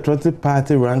New Patriotic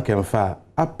Party rank and file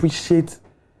appreciates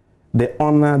the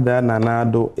honor that Nana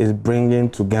Addo is bringing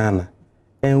to Ghana,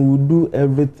 and will do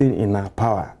everything in our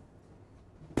power.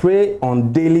 Pray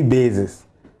on daily basis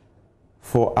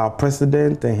for our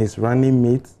president and his running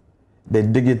mate, the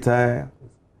digital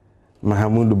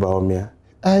Mahamudu Bawumia.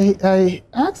 I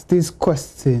asked this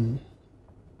question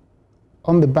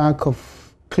on the back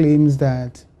of claims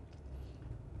that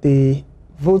the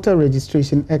voter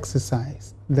registration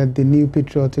exercise that the New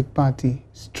Patriotic Party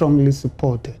strongly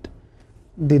supported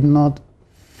did not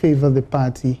favor the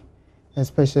party,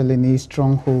 especially in a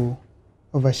stronghold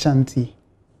of Ashanti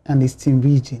and Eastern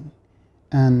region.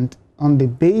 And on the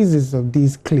basis of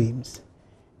these claims,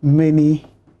 many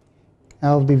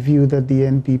have the view that the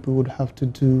NPP would have to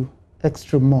do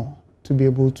extra more to be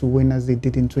able to win as they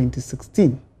did in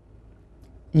 2016.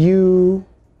 You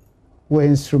were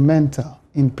instrumental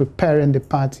in preparing the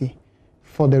party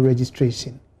for the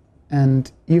registration,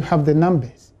 and you have the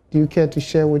numbers. Do you care to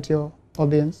share with your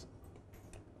audience?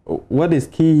 What is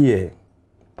key here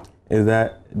is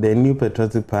that the New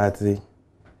Patriotic Party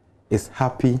is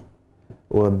happy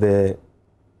with the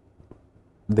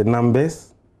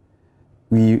numbers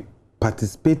we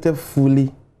participated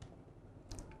fully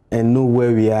and know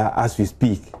where we are as we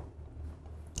speak.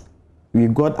 We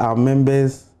got our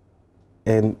members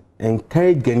and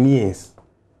encouraged Ghanaians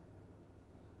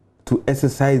to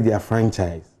exercise their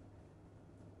franchise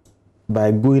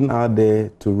by going out there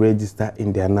to register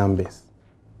in their numbers.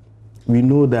 We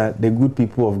know that the good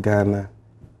people of Ghana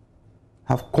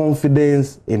have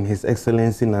confidence in His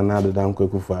Excellency Nana Addo Dankwa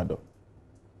Akufo-Addo,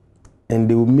 and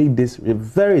they will make this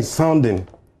very sounding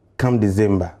come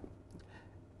December.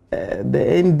 The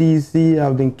NDC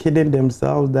have been kidding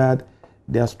themselves that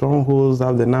their strongholds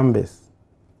have the numbers.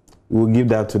 We will give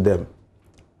that to them.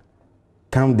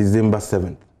 Come December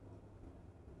 7th,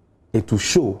 it will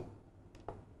show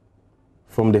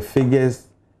from the figures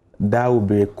that will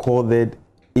be recorded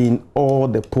in all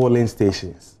the polling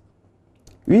stations.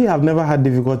 We have never had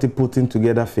difficulty putting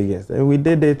together figures, and we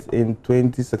did it in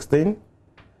 2016.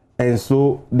 And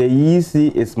so the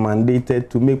EC is mandated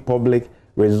to make public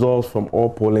results from all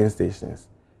polling stations.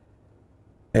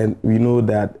 And we know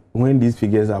that when these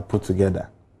figures are put together,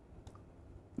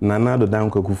 Nana Addo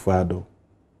Dankwa Akufo-Addo,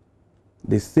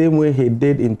 the same way he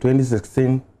did in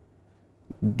 2016,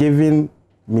 giving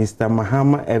Mr.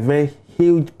 Mahama a very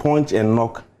huge punch and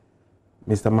knock,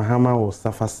 Mr. Mahama will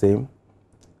suffer same.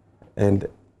 And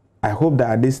I hope that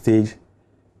at this stage,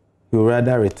 he will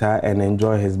rather retire and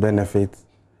enjoy his benefits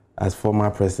as former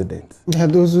president. There are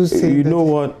those who say you know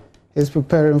what? He's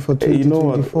preparing for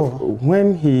 2024. You know what?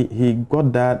 When he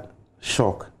got that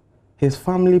shock, his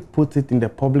family put it in the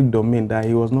public domain that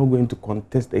he was not going to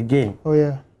contest again. Oh,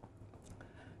 yeah.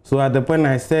 So at the point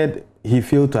I said he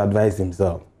failed to advise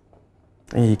himself,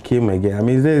 and he came again. I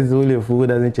mean, he says he's only a fool who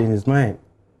doesn't change his mind.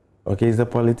 Okay, he's a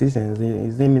politician.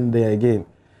 He's in there again.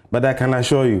 But I can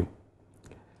assure you,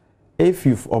 if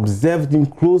you've observed him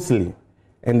closely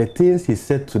and the things he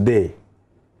said today,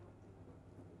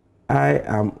 I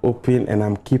am open and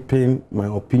I'm keeping my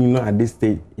opinion at this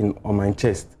stage on my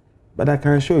chest. But I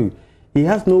can assure you, he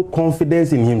has no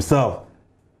confidence in himself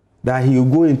that he will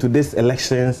go into these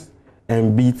elections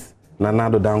and beat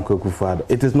Nana Addo Dankwa Akufo-Addo.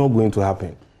 It is not going to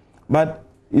happen. But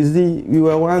you see, we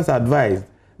were once advised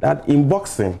that in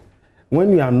boxing,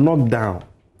 when you are knocked down,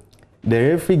 the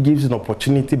referee gives an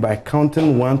opportunity by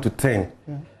counting 1 to 10,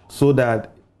 so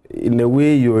that in a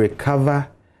way you recover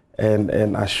and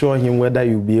assure him whether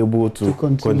you'll be able to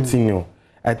continue.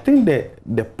 I think that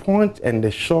the punch and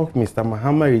the shock Mr.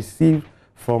 Mahama received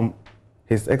from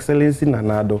His Excellency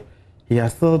Nana Addo, he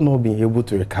has still not been able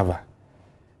to recover.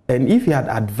 And if he had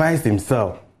advised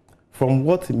himself from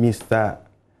what Mr.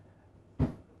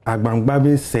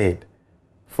 Agbangbabin said,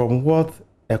 from what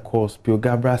Ekos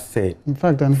Piogabra said, in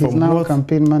fact, and he's now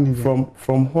campaign manager,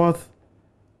 from what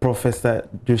Professor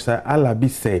Josiah Alabi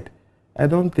said, I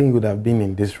don't think he would have been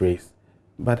in this race.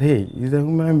 But hey, he's a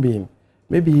human being.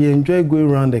 Maybe he enjoys going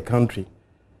around the country.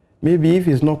 Maybe if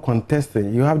he's not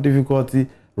contesting, you have difficulty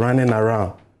running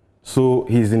around. So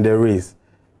he's in the race.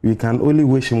 We can only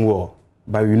wish him well.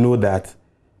 But we know that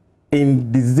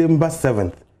in December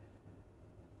 7th,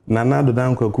 Nana Addo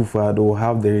Dankwa Akufo-Addo will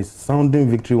have the resounding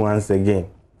victory once again.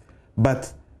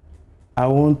 But I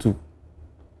want to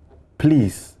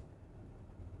please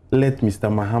let Mr.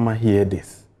 Mahama hear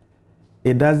this.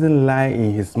 It doesn't lie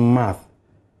in his mouth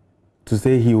to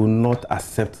say he will not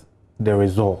accept the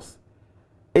results.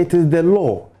 It is the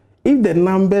law. If the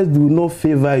numbers do not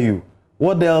favor you,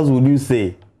 what else would you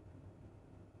say?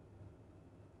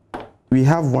 We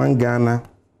have one Ghana.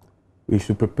 We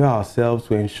should prepare ourselves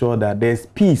to ensure that there's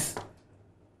peace,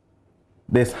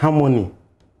 there's harmony,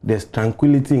 there's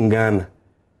tranquility in Ghana.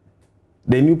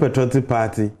 The New Patriotic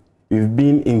Party, we've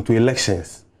been into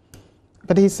elections.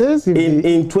 But he says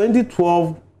in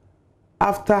 2012,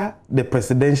 after the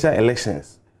presidential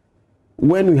elections,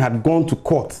 when we had gone to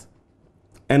court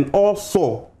and all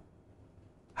saw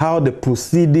how the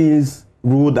proceedings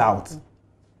rolled out,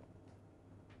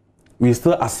 we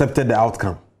still accepted the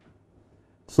outcome.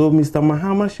 So Mr.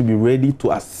 Mahama should be ready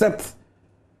to accept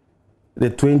the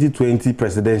 2020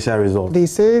 presidential result. He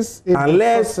says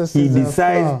unless he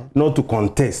decides not to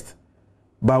contest.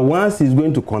 But once he's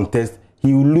going to contest,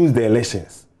 he will lose the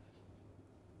elections.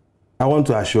 I want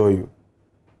to assure you,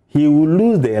 he will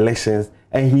lose the elections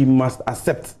and he must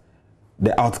accept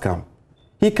the outcome.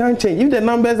 He can't change. If the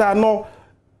numbers are not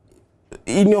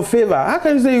in your favor, how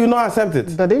can you say you not accept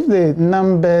it? But if the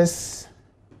numbers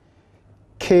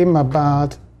came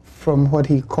about from what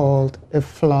he called a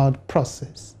flawed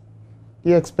process, do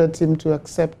you expect him to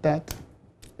accept that?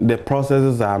 The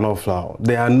processes are not flawed.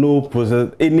 There are no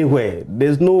processes anywhere.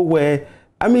 There's nowhere.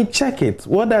 I mean, check it.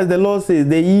 What does the law say?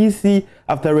 The EC,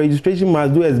 after registration,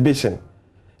 must do exhibition.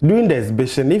 During the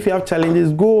exhibition, if you have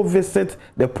challenges, go visit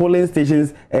the polling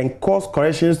stations and cause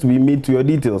corrections to be made to your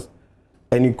details.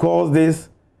 And you cause this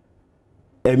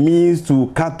a means to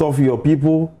cut off your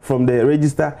people from the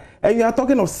register. And you are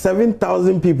talking of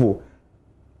 7,000 people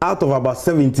out of about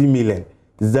 70 million,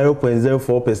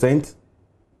 0.04%.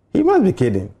 He must be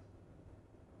kidding.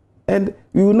 And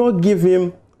we will not give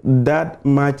him that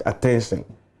much attention.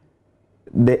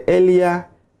 The earlier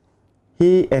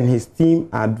he and his team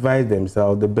advise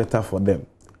themselves, the better for them.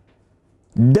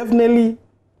 Definitely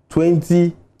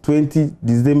 2020,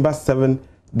 December 7,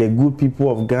 the good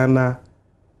people of Ghana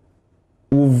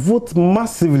will vote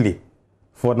massively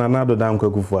for Nana Addo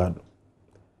Dankwa Akufo-Addo.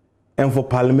 And for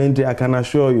parliamentary, I can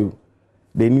assure you,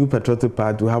 the New Patriotic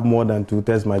Party will have more than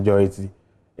 2/3 majority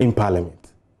in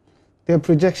parliament. There are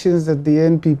projections that the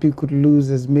NPP could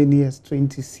lose as many as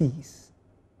 20 seats.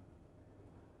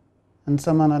 And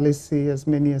some analysts say as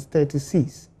many as 30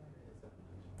 seats.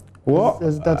 Well,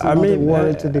 that's not a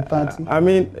worry to the party?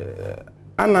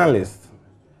 Analysts,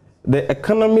 the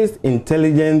Economist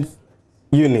Intelligence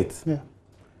Unit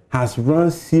has run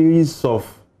series of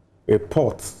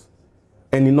reports,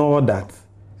 and in all that,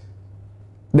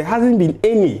 there hasn't been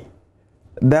any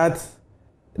that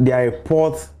their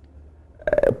reports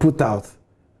put out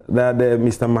that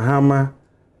Mr. Mahama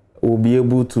will be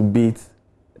able to beat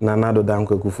Nana Addo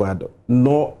Dankwa Akufo-Addo.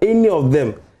 Nor any of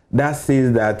them that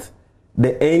says that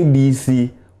the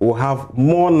NDC will have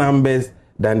more numbers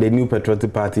than the New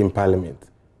Patriotic Party in Parliament.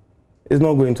 It's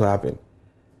not going to happen.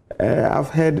 I've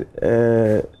heard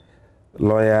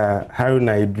lawyer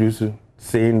Haruna Idrisu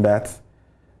saying that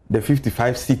the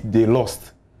 55 seats they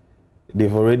lost,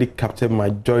 they've already captured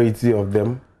majority of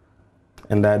them,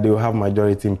 and that they will have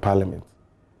majority in Parliament.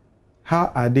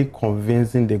 How are they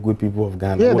convincing the good people of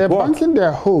Ghana? Yeah, they're banking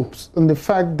their hopes on the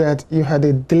fact that you had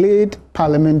a delayed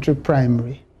parliamentary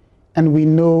primary, and we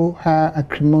know how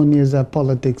acrimonious our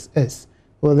politics is,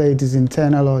 whether it is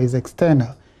internal or is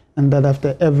external, and that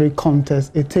after every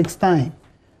contest, it takes time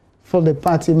for the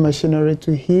party machinery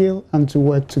to heal and to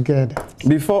work together.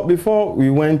 Before we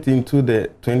went into the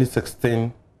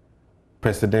 2016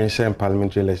 presidential and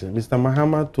parliamentary election, Mr.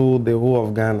 Mahama told the whole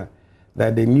of Ghana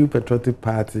that the New Patriotic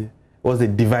Party was a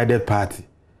divided party,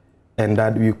 and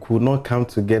that we could not come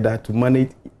together to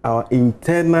manage our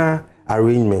internal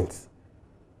arrangements.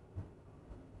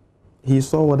 He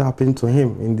saw what happened to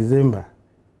him in December.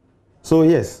 So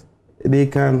yes, they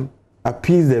can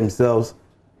appease themselves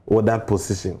with that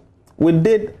position. We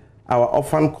did our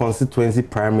orphan constituency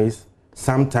primaries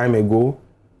some time ago,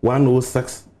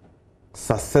 106,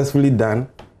 successfully done.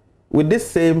 We did the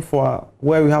same for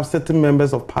where we have certain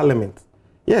members of parliament.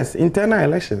 Yes, internal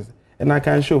elections. And I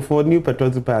can show for New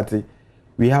Patriotic Party,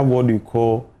 we have what we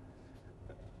call,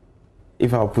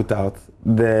 if I'll put out,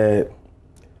 the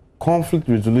Conflict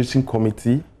Resolution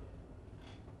Committee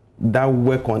that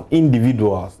work on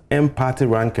individuals and party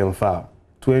rank and file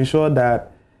to ensure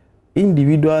that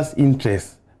individuals'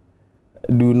 interests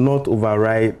do not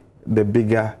override the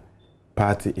bigger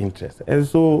party interests. And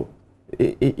so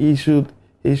he should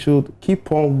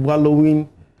keep on wallowing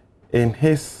in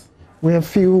his... We have a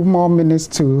few more minutes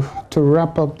to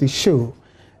wrap up the show.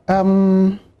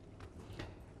 Have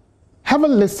a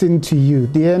listen to you.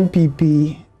 The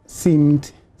NPP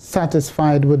seemed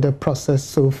satisfied with the process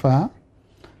so far.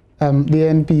 The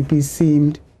NPP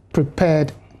seemed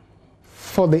prepared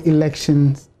for the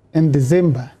elections in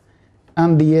December,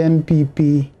 and the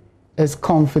NPP is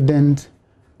confident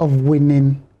of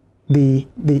winning the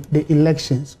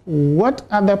elections. What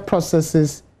other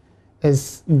processes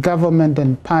is government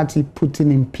and party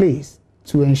putting in place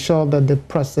to ensure that the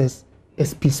process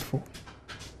is peaceful?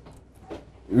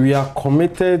 We are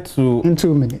committed to, in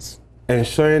 2 minutes,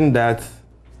 ensuring that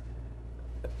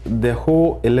the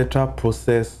whole electoral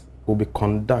process will be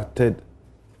conducted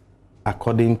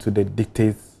according to the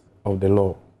dictates of the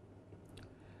law,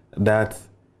 that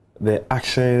the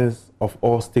actions of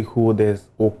all stakeholders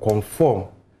will conform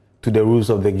to the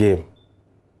rules of the game.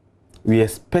 We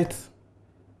expect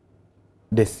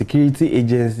the security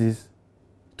agencies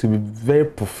to be very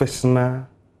professional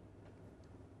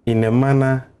in a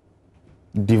manner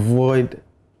devoid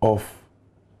of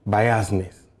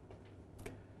biasness.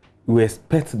 We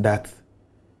expect that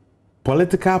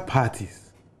political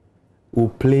parties will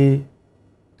play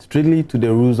strictly to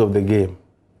the rules of the game.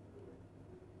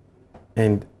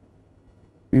 And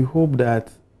we hope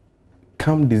that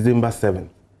come December 7th,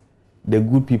 the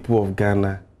good people of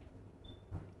Ghana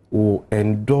will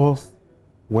endorse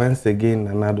once again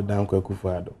Nana Addo Dankwa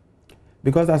Akufo-Addo.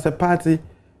 Because as a party,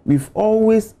 we've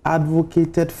always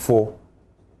advocated for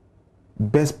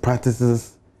best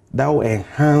practices that will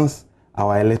enhance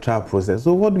our electoral process.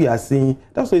 So what we are saying,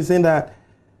 that's why we're saying that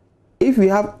if we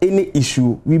have any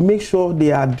issue, we make sure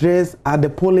they are addressed at the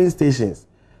polling stations.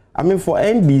 I mean, for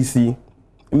NDC,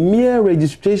 mere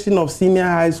registration of senior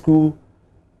high school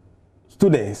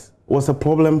students was a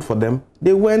problem for them.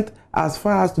 They went as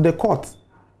far as to the court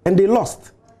and they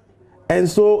lost. And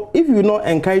so if you not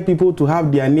encourage people to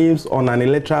have their names on an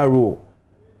electoral roll,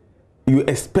 you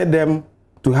expect them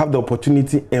to have the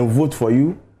opportunity and vote for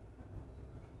you.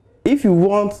 If you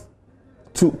want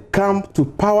to come to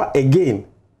power again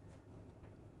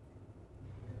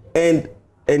and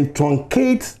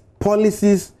truncate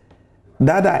policies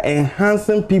that are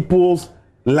enhancing people's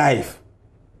life,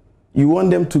 you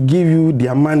want them to give you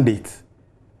their mandate.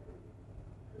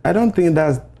 I don't think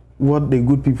that's what the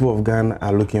good people of Ghana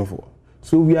are looking for.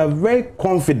 So we are very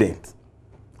confident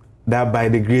that by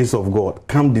the grace of God,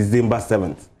 come December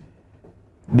 7th,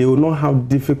 they will not have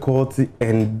difficulty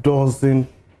endorsing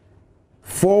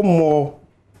four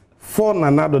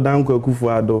Nana Addo Dankwa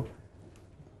Akufo-Addo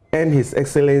and His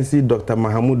Excellency Dr.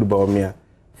 Mahamudu Bawumia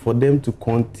for them to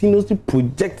continuously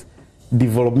project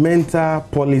developmental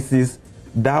policies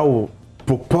that will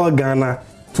propel Ghana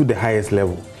to the highest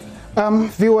level.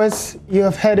 Viewers, you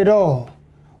have heard it all.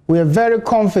 We are very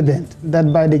confident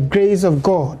that by the grace of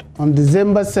God, on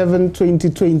December 7,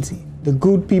 2020, the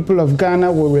good people of Ghana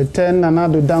will return Nana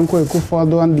Addo Dankwa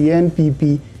Akufo-Addo and the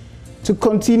NPP to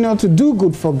continue to do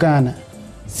good for Ghana.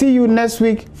 See you next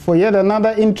week for yet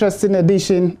another interesting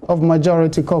edition of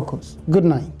Majority Caucus. Good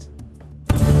night.